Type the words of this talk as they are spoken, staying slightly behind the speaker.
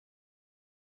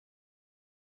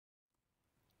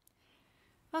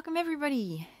Welcome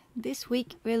everybody! This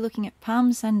week we're looking at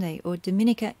Palm Sunday, or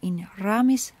Dominica in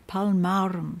Ramis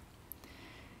Palmarum,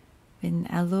 when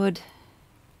our Lord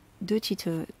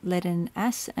Dícite led an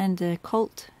ass and a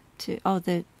colt to,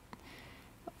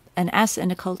 an ass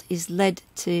and a colt is led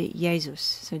to Jesus.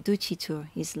 So Dícite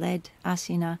is led,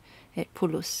 asina et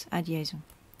pullus ad Jesum.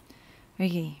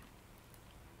 Okay,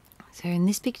 so in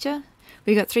this picture,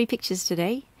 we've got 3 pictures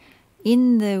today.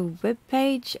 In the web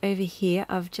page over here,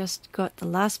 I've just got the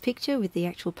last picture with the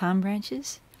actual palm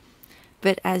branches.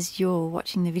 But as you're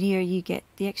watching the video, you get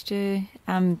the extra.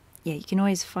 You can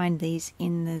always find these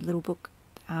in the little book.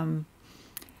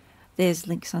 There's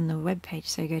links on the web page,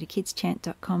 so go to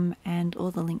kidschant.com and all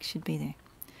the links should be there.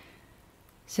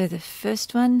 So the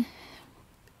first one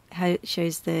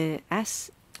shows the ass.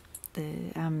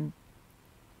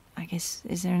 I guess,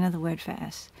 is there another word for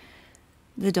ass?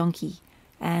 The donkey.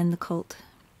 And the colt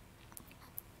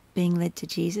being led to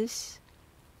Jesus.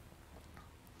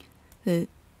 The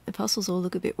apostles all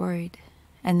look a bit worried,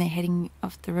 and they're heading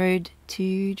off the road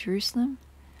to Jerusalem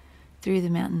through the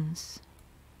mountains.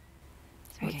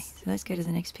 Okay, so let's go to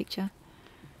the next picture.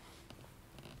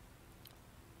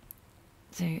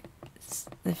 So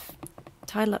the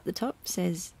title up the top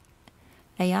says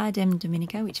Eadem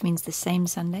Dominica, which means the same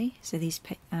Sunday. So these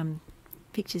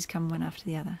pictures come one after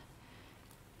the other.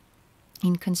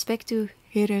 In conspectu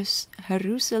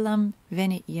Jerusalem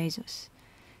venit Jesus.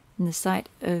 In the site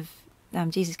of,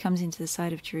 Jesus comes into the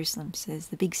site of Jerusalem. So there's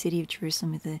the big city of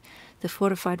Jerusalem with the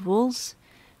fortified walls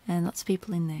and lots of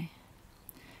people in there.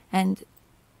 And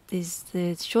there's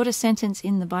the shortest sentence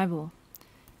in the Bible.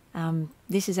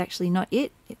 This is actually not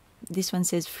it. This one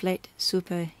says flet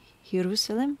super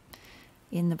Jerusalem.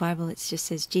 In the Bible it just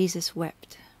says Jesus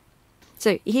wept.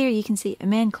 So here you can see a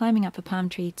man climbing up a palm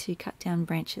tree to cut down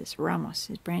branches. Ramos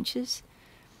is branches.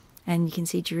 And you can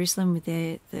see Jerusalem with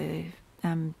the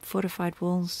fortified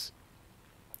walls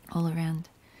all around.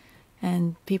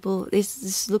 And people,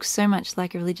 this looks so much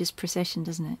like a religious procession,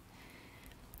 doesn't it?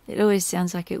 It always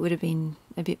sounds like it would have been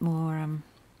a bit more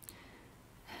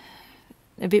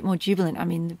jubilant. I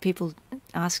mean, the people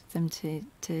asked them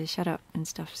to shut up and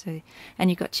stuff. So, and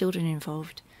you've got children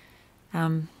involved.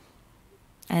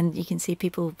 And you can see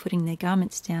people putting their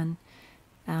garments down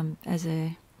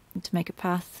to make a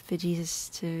path for Jesus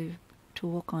to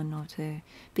walk on or to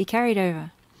be carried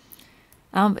over.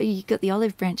 You've got the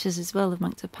olive branches as well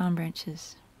amongst the palm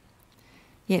branches.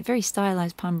 Yeah, very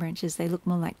stylized palm branches. They look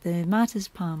more like the martyr's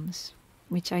palms,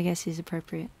 which I guess is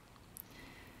appropriate.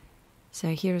 So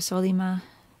Jerosólymis.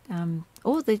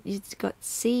 It's got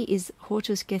C is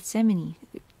Hortus Gethsemane,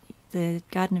 the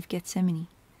Garden of Gethsemane.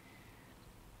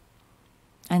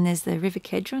 And there's the River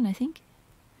Kedron, I think.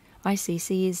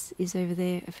 ICC is over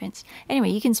there, a fence. Anyway,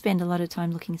 you can spend a lot of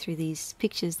time looking through these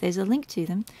pictures. There's a link to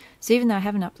them. So even though I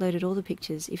haven't uploaded all the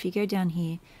pictures, if you go down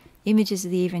here, Images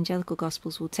of the Evangelical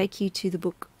Gospels will take you to the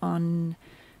book on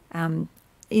the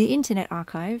Internet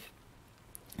Archive.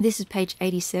 This is page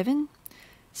 87.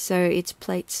 So it's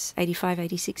plates 85,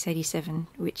 86, 87,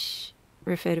 which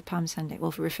refer to Palm Sunday,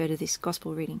 well, refer to this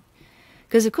Gospel reading.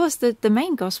 Because, of course, the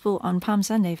main Gospel on Palm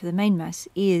Sunday for the main Mass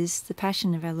is the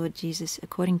Passion of our Lord Jesus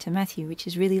according to Matthew, which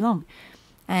is really long.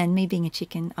 And me being a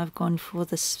chicken, I've gone for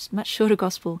the much shorter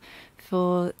Gospel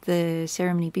for the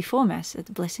ceremony before Mass at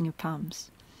the Blessing of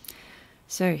Palms.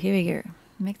 So, here we go.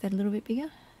 Make that a little bit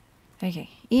bigger. Okay.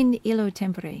 In illo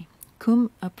témpore,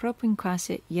 cum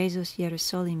approprinquásset Jesus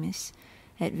Jerosólymis,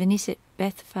 et venísset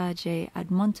Béthphage ad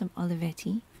montem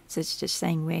Olivéti. So it's just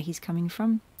saying where he's coming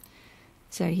from.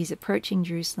 So he's approaching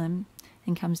Jerusalem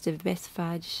and comes to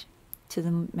Béthphage, to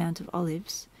the Mount of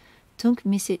Olives. Tunc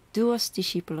misit duos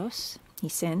discípulos, he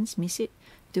sends, misit,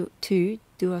 two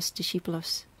duos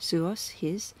discípulos suos,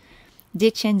 his,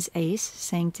 dicens eis,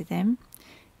 saying to them,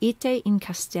 ite in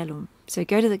castéllum. So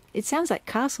go to it sounds like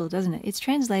castle, doesn't it? It's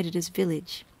translated as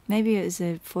village. Maybe it was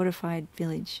a fortified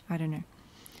village, I don't know.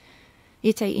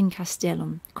 Ite in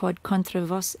castéllum, quod contra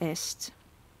vos est,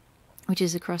 which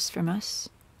is across from us.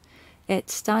 Et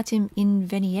statim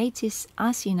inveniétis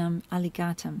ásinam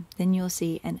alligátam. Then you'll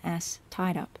see an ass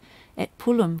tied up. Et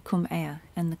pullum cum ea,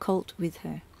 and the colt with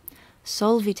her.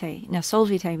 Sólvite. Now,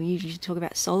 sólvite, we usually talk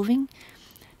about solving.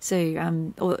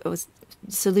 So, or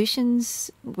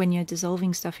solutions when you're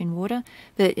dissolving stuff in water.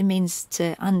 But it means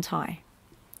to untie.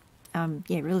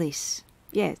 Release.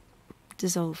 Yeah,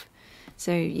 dissolve.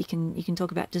 So you can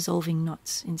talk about dissolving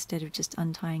knots instead of just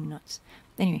untying knots.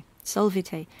 Anyway,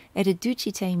 sólvite et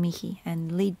addúcite mihi,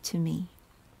 and lead to me.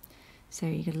 So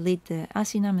you've got to lead the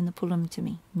ásinam and the pullum to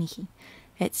me, mihi.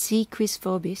 Et si quis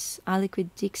vobis, alliquid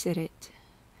díxerit.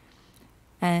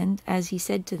 And as he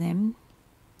said to them,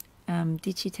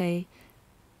 Dícite,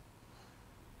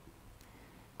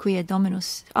 quia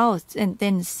Dominus. Oh, and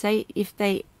then say, if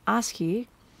they ask you,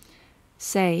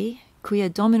 say, quia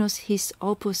Dominus his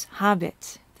opus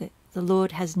habet, that the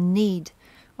Lord has need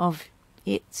of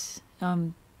it.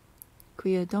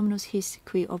 Quia Dominus his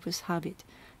qui opus habet.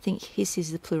 I think his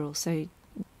is the plural, so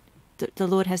the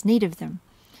Lord has need of them.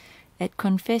 Et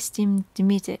confestim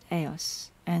dimittet eos,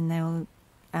 and they will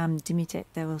dimittet,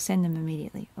 they will send them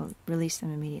immediately, or release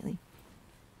them immediately.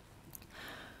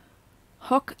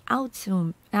 Hoc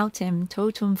autem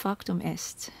totum factum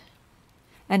est.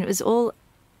 And it was all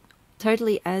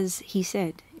totally as he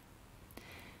said.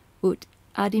 Ut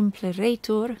ad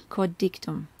impleretur quod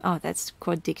dictum. Oh, that's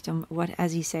quod dictum, what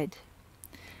as he said.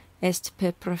 Est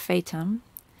per prophetam.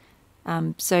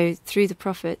 So through the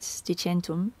prophets,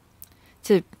 dicentum,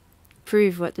 to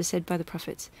prove what was said by the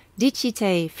prophets.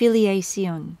 Dícite filiae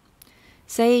Sion.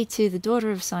 Say to the daughter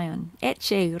of Sion,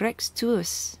 Ecce Rex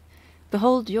tuus.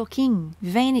 Behold your king,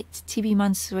 venit tibi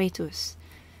mansuetus.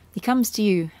 He comes to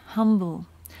you, humble.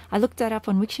 I looked that up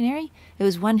on Wiktionary. It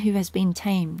was one who has been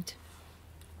tamed.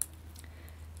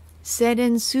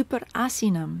 Seden super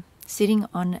ásinam, sitting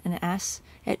on an ass,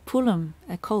 et pullum,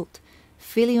 a colt,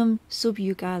 filium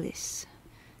subjugalis,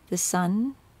 the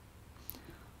son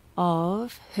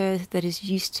of her that is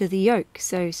used to the yoke.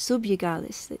 So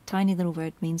subjugalis, that tiny little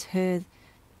word, means her,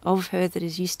 of her that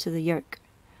is used to the yoke.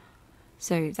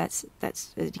 So that's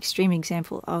an extreme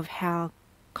example of how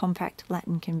compact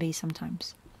Latin can be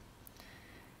sometimes.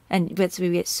 And that's where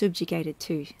we get subjugated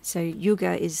too. So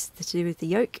yuga is to do with the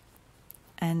yoke.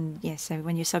 And yeah, so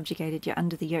when you're subjugated, you're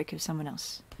under the yoke of someone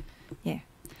else. Yeah.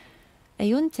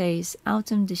 Euntes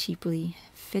autem discipuli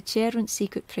fecerunt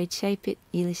sicut precepit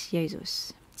illis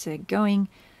Jesus. So going,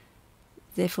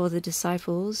 therefore the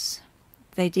disciples,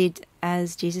 they did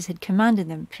as Jesus had commanded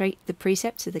them, the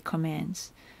precepts are the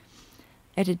commands.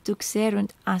 Et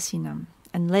adducerunt ásinam,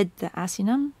 and led the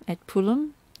ásinam et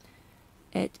pullum,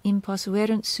 et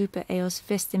imposuerunt super eos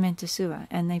vestimenta sua,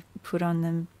 and they put on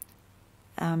them,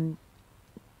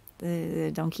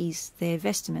 the donkeys, their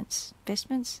vestments,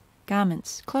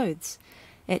 garments, clothes,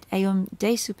 et eum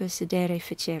de super sedere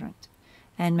fecerunt,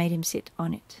 and made him sit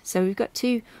on it. So we've got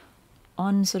two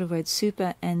on sort of words,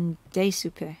 super and de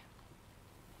super.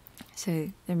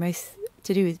 So they're both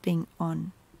to do with being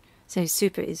on. So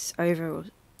super is over, or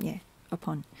yeah,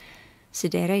 upon.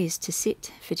 Sedere is to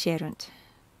sit, fecerunt.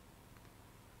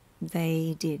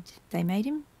 They did. They made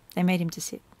him to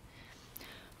sit.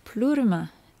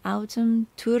 Plurima autem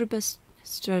turba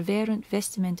straverunt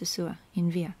vestimenta sua in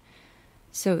via.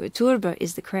 So turba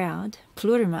is the crowd.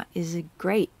 Plurima is a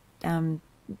great,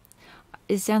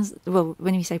 it sounds, well,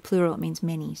 when you say plural, it means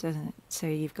many, doesn't it? So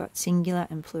you've got singular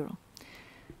and plural.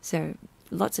 So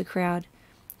lots of crowd.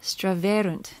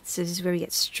 Straverunt, so this is where we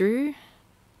get strew.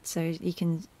 So you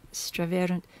can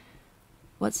straverunt,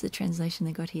 what's the translation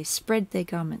they got here? Spread their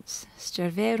garments.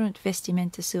 Straverunt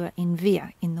vestimenta sua in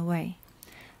via, in the way.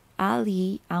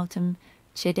 Ali autem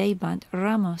cedebant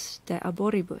ramos de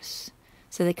arboribus.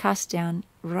 So they cast down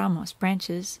ramos,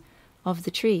 branches of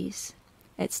the trees.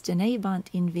 Et stenebant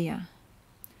in via.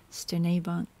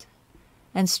 Stenebant.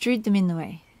 And strewed them in the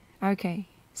way. Okay,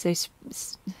 so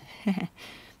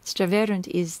straverunt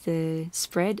is the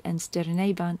spread, and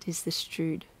stenebant is the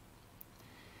strewed.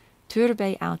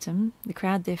 Turbe autem, the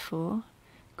crowd therefore,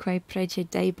 quae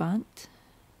precedebant,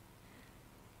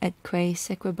 et quae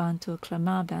sequebantur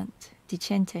clamabant,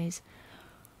 dicentes.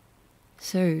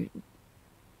 So,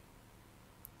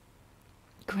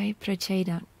 quae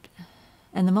precedant,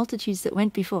 and the multitudes that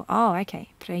went before. Oh, okay,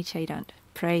 precedant,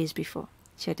 praise before,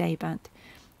 cedebant,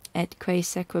 et quae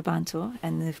sequebantur,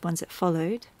 and the ones that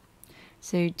followed.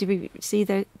 So did we see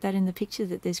that in the picture,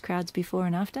 that there's crowds before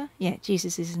and after? Yeah,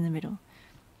 Jesus is in the middle.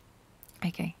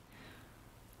 Okay.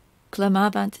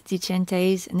 Clamabant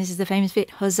dicentes, and this is the famous bit,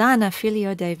 Hosánna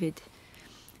Fílio David.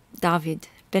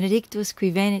 Benedictus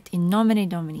qui venit in nomine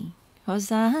Domini.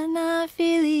 Hosánna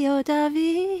Fílio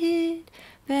David,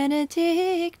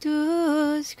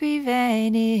 benedictus qui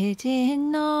venit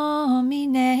in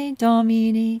nomine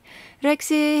Domini, Rex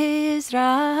Israel.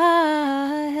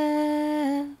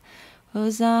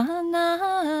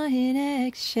 Hosánna in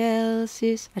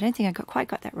excelsis. I don't think I quite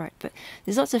got that right, but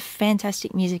there's lots of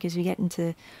fantastic music as we get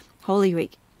into Holy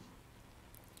Week.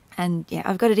 And yeah,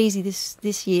 I've got it easy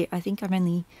this year. I think I'm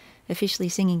only officially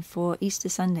singing for Easter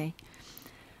Sunday.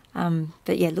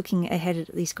 But yeah, looking ahead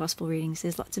at these gospel readings,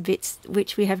 there's lots of bits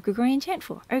which we have Gregorian chant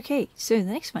for. Okay, so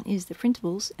the next one is the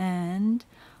printables, and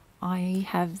I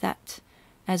have that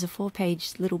as a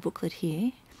 4-page little booklet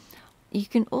here. You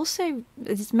can also,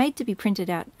 it's made to be printed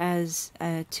out as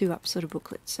a 2-up sort of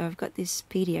booklet. So I've got this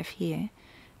PDF here,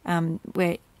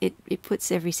 where it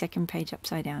puts every second page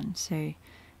upside down. So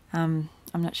I'm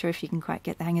not sure if you can quite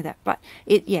get the hang of that. But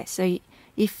so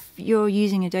if you're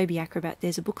using Adobe Acrobat,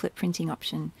 there's a booklet printing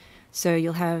option. So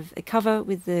you'll have a cover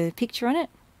with the picture on it,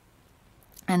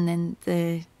 and then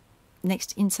the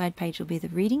next inside page will be the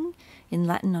reading in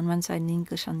Latin on one side and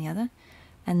English on the other.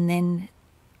 And then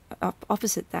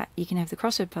opposite that, you can have the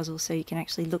crossword puzzle, so you can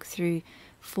actually look through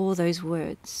for those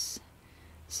words.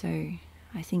 So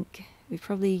I think we've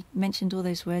probably mentioned all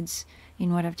those words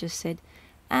in what I've just said.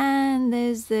 And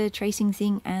there's the tracing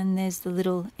thing, and there's the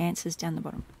little answers down the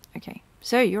bottom. Okay,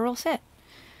 so you're all set.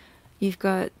 You've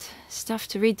got stuff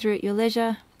to read through at your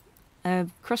leisure, a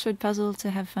crossword puzzle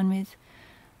to have fun with,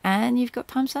 and you've got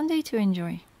Palm Sunday to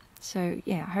enjoy. So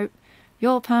yeah, I hope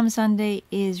your Palm Sunday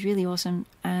is really awesome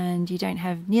and you don't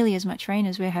have nearly as much rain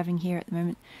as we're having here at the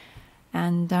moment.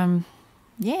 And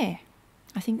yeah,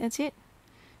 I think that's it.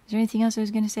 Is there anything else I was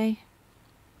going to say?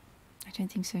 I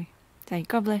don't think so. So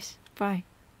God bless. Bye.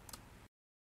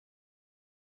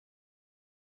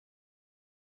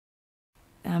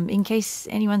 In case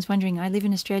anyone's wondering, I live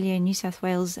in Australia, in New South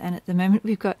Wales, and at the moment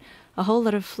we've got a whole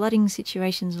lot of flooding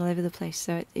situations all over the place,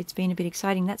 so it's been a bit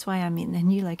exciting. That's why I'm in the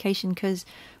new location, because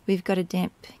we've got a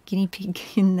damp guinea pig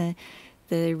in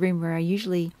the room where I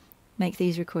usually make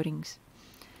these recordings.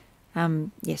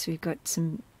 Yes, we've got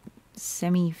some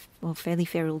fairly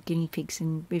feral guinea pigs,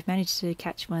 and we've managed to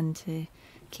catch one to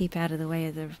keep out of the way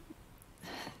of the...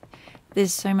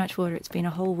 There's so much water. It's been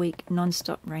a whole week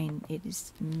non-stop rain. It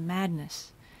is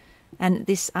madness. And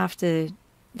this after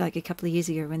like a couple of years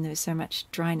ago when there was so much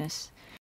dryness.